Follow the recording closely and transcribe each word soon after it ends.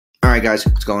Alright guys,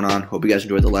 what's going on? Hope you guys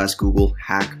enjoyed the last Google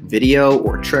hack video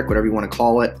or trick, whatever you want to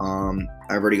call it.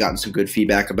 I've already gotten some good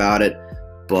feedback about it,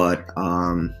 but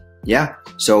yeah.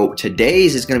 So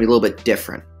today's is going to be a little bit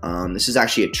different. This is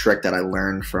actually a trick that I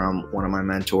learned from one of my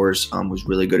mentors, who's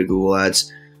really good at Google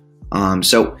Ads.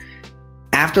 So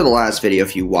after the last video,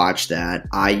 if you watch that,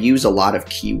 I use a lot of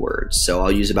keywords. So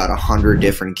I'll use about 100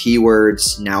 different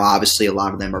keywords. Now, obviously, a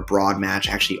lot of them are broad match.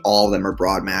 Actually, all of them are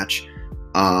broad match.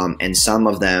 And some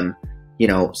of them,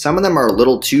 some of them are a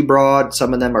little too broad.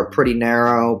 Some of them are pretty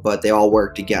narrow, but they all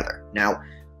work together. Now,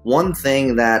 one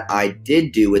thing that I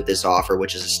did do with this offer,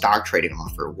 which is a stock trading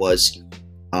offer, was,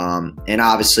 and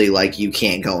obviously, like, you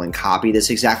can't go and copy this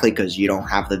exactly because you don't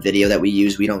have the video that we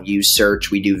use. We don't use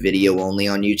search. We do video only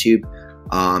on YouTube.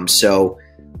 So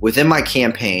within my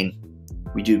campaign,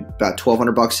 we do about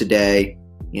 $1,200 a day.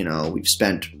 We've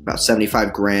spent about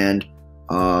 75 grand,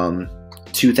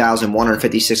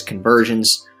 2,156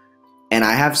 conversions. And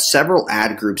I have several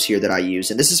ad groups here that I use.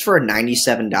 And this is for a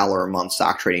 $97 a month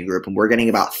stock trading group. And we're getting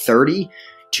about $30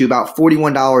 to about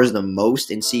 $41 the most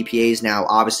in CPAs. Now,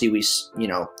 obviously,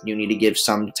 you need to give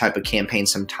some type of campaign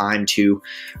some time to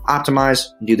optimize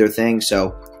and do their thing.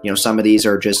 So, some of these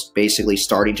are just basically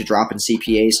starting to drop in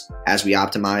CPAs as we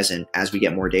optimize and as we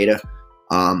get more data.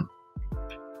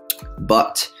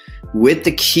 But with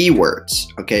the keywords,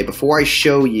 okay, before I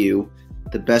show you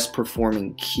the best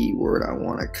performing keyword, I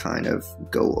want to kind of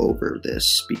go over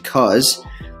this because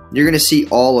you're going to see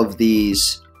all of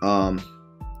these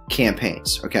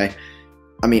campaigns, okay?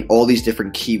 I mean, all these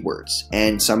different keywords,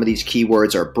 and some of these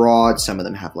keywords are broad. Some of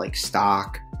them have like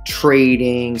stock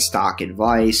trading, stock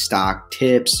advice, stock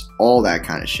tips, all that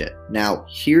kind of shit. Now,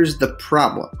 here's the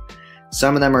problem.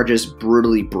 Some of them are just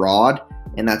brutally broad,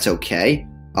 and that's okay.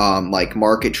 Like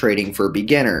market trading for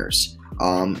beginners,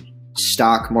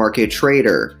 stock market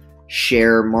trader,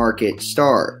 share market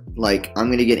start. Like, I'm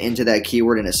going to get into that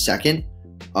keyword in a second.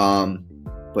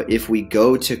 But if we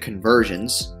go to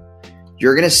conversions,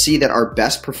 you're going to see that our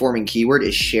best performing keyword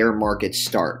is share market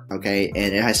start, okay?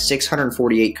 And it has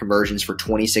 648 conversions for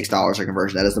 $26 a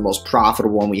conversion. That is the most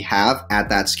profitable one we have at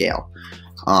that scale.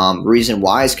 Reason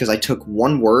why is because I took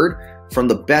one word from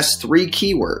the best 3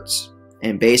 keywords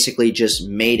and basically just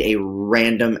made a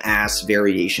random ass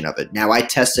variation of it. Now, I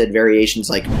tested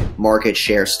variations like market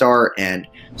share start and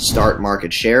start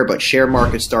market share, but share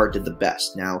market start did the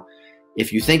best. Now,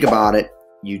 if you think about it,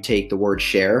 you take the word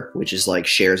share, which is like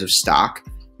shares of stock,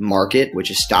 market, which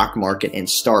is stock market, and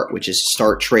start, which is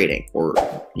start trading, or,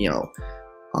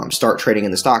 start trading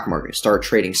in the stock market, start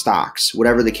trading stocks,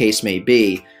 whatever the case may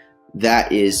be.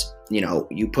 That is,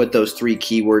 you put those 3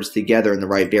 keywords together in the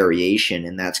right variation,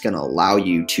 and that's going to allow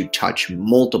you to touch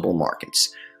multiple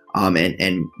markets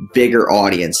and bigger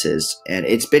audiences. And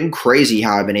it's been crazy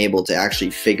how I've been able to actually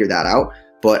figure that out.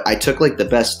 But I took like the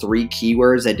best 3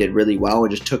 keywords that did really well and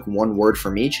just took one word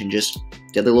from each and just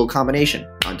did a little combination.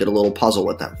 I did a little puzzle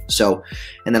with them. So,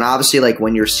 and then obviously, like,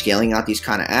 when you're scaling out these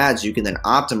kind of ads, you can then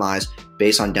optimize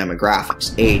based on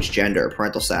demographics, age, gender,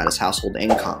 parental status, household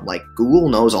income. Like, Google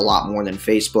knows a lot more than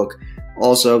Facebook.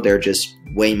 Also, they're just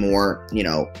way more,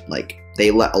 like, they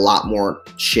let a lot more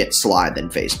shit slide than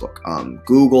Facebook.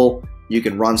 Google, you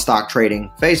can run stock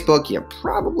trading. Facebook, you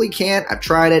probably can't. I've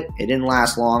tried it. It didn't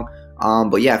last long.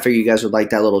 But yeah, I figure you guys would like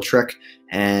that little trick.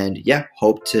 And yeah,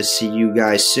 hope to see you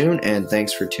guys soon. And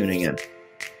thanks for tuning in.